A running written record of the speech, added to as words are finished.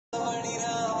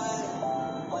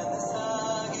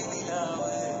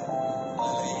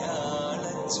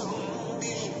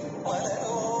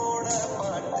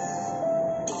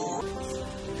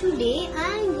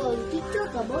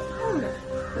about Onam,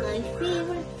 my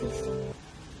favorite festival.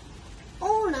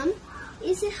 Onam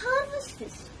is a harvest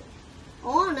festival.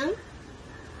 Onam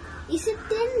is a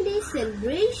 10-day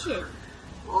celebration.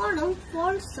 Onam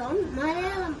falls on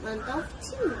Malayalam month of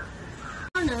cine.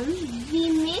 Onam we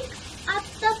make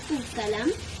Athira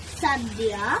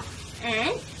Sadhya,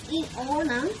 and in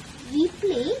Onam we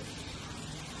play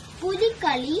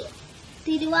Pulikali,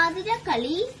 Tiruvadira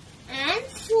Kali and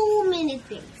so many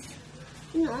things.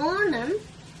 In Onam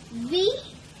we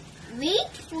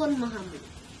wait for Mahabali.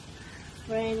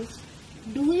 Friends,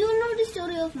 do you know the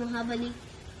story of Mahabali?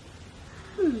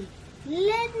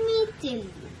 Let me tell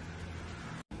you.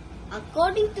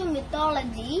 According to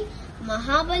mythology,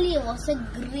 Mahabali was a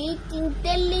great,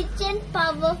 intelligent,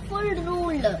 powerful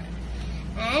ruler,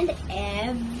 and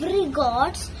every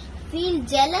gods feel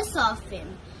jealous of him,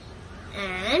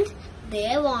 and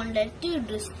they wanted to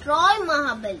destroy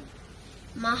Mahabali.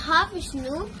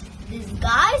 Mahavishnu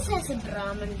disguised as a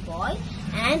Brahmin boy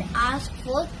and asked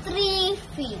for 3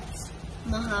 feats.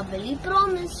 Mahabali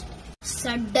promised.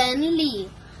 Suddenly,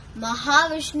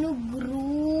 Mahavishnu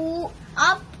grew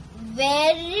up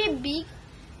very big,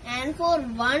 and for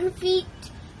 1 feet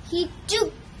he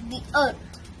took the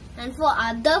earth, and for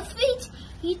other feet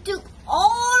he took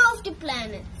all of the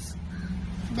planets.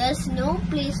 There's no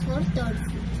place for 3rd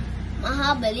feet.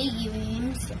 Mahabali gave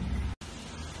himself.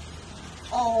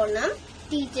 Onam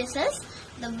teaches us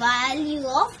the value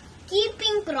of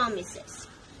keeping promises.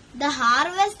 The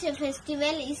harvest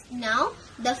festival is now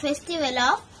the festival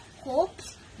of hopes,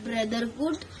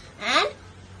 brotherhood and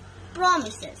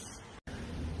promises.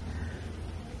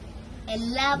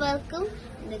 എല്ലാവർക്കും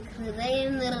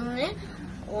ഹൃദയം നിറഞ്ഞ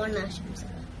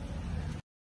ഓണാശംസകൾ.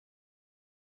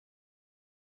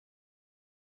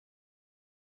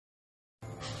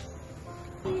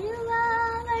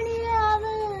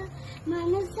 തിരുവാവണിരാവ്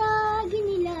മനസാകി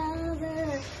നിലാവ്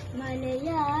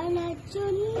മലയാള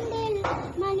ചുണ്ടിൽ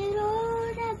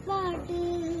മലരോട പാട്ട്.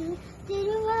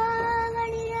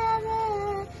 തിരുവാവണിരാവ്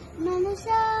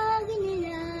മനസാകി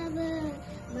നിലാവ്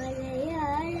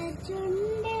മലയാള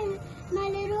ചുണ്ടിൽ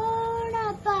മലരോട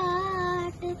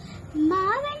പാട്ട്.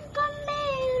 മാവൻ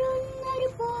കൊമ്പേറുന്നൊരു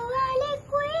പൂവാലെ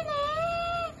കുയിലേ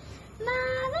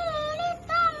മാവേലി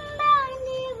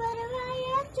തമ്പാഞ്ഞ് വരവായ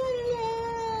ചൊല്ല്.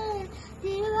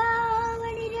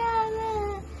 തിരുവാവണിരാവ്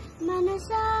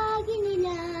മനസാകി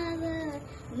നിലാവ്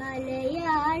മല